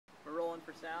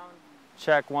Sound.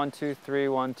 Check, 1, 2, 3,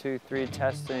 1, 2, 3,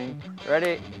 testing.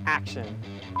 Ready, action.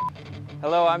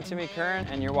 Hello, I'm Timmy Curran,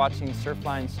 and you're watching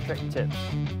Surfline's Trick Tips.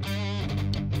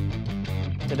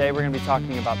 Today we're going to be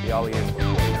talking about the alley-oop.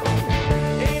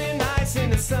 Ain't it nice in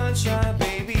the sunshine,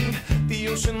 baby? The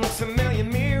ocean looks a million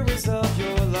mirrors of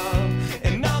your love.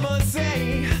 And I must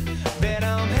say that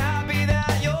I'm happy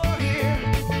that you're here.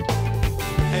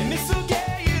 And it's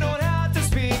okay, you don't have to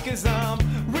speak, 'cause I'm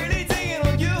really digging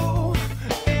on you.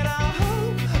 And I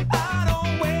hope I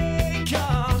don't wake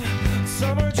up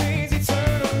summer dreams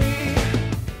eternally.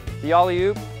 The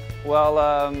alley-oop,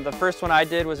 well, the first one I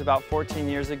did was about 14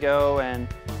 years ago, and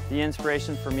the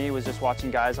inspiration for me was just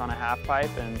watching guys on a half pipe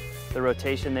and the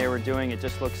rotation they were doing. It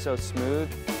just looked so smooth.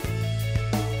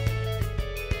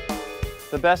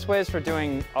 The best ways for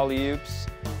doing alley-oops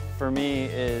for me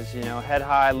is, head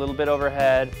high, a little bit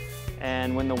overhead,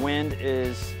 and when the wind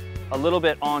is a little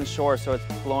bit onshore, so it's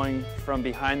blowing from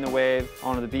behind the wave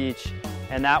onto the beach,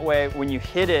 and that way when you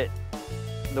hit it,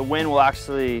 the wind will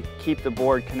actually keep the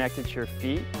board connected to your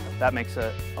feet. That makes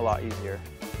it a lot easier.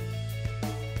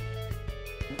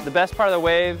 The best part of the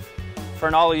wave for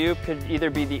an alley-oop could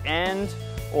either be the end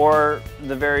or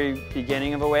the very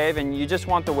beginning of a wave, and you just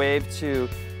want the wave to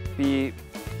be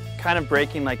kind of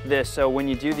breaking like this, so when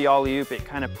you do the alley-oop it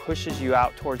kind of pushes you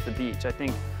out towards the beach. I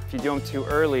think if you do them too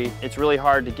early, it's really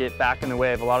hard to get back in the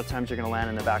wave. A lot of times you're going to land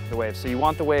in the back of the wave. So you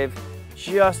want the wave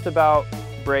just about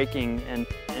breaking and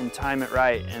time it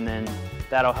right, and then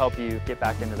that'll help you get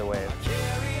back into the wave.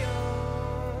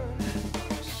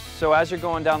 So as you're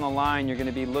going down the line, you're going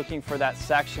to be looking for that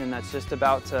section that's just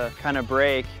about to kind of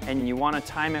break, and you want to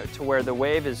time it to where the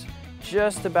wave is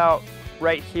just about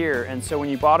right here. And so when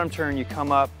you bottom turn, you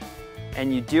come up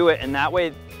and you do it, and that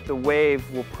way the wave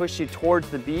will push you towards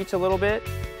the beach a little bit.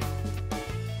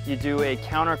 You do a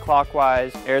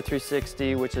counterclockwise air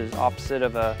 360, which is opposite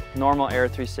of a normal air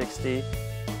 360.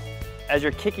 As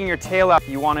you're kicking your tail out,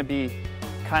 you want to be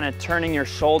kind of turning your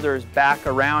shoulders back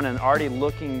around and already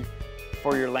looking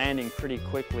for your landing pretty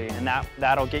quickly, and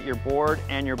that'll get your board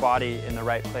and your body in the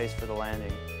right place for the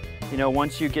landing.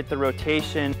 Once you get the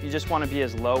rotation, you just want to be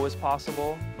as low as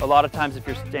possible. A lot of times if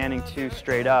you're standing too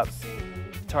straight up,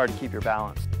 it's hard to keep your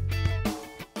balance.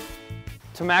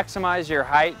 To maximize your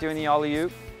height doing the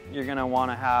alley-oop, you're going to want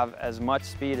to have as much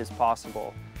speed as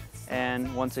possible.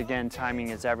 And once again,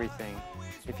 timing is everything.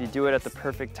 If you do it at the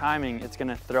perfect timing, it's going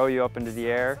to throw you up into the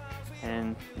air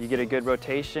and you get a good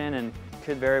rotation and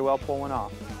could very well pull one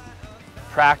off.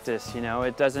 Practice,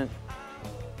 it doesn't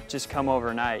just come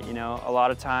overnight. A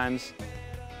lot of times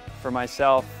for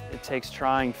myself, it takes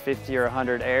trying 50 or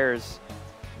 100 airs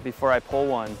before I pull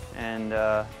one, and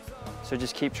so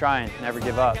just keep trying, never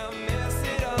give up.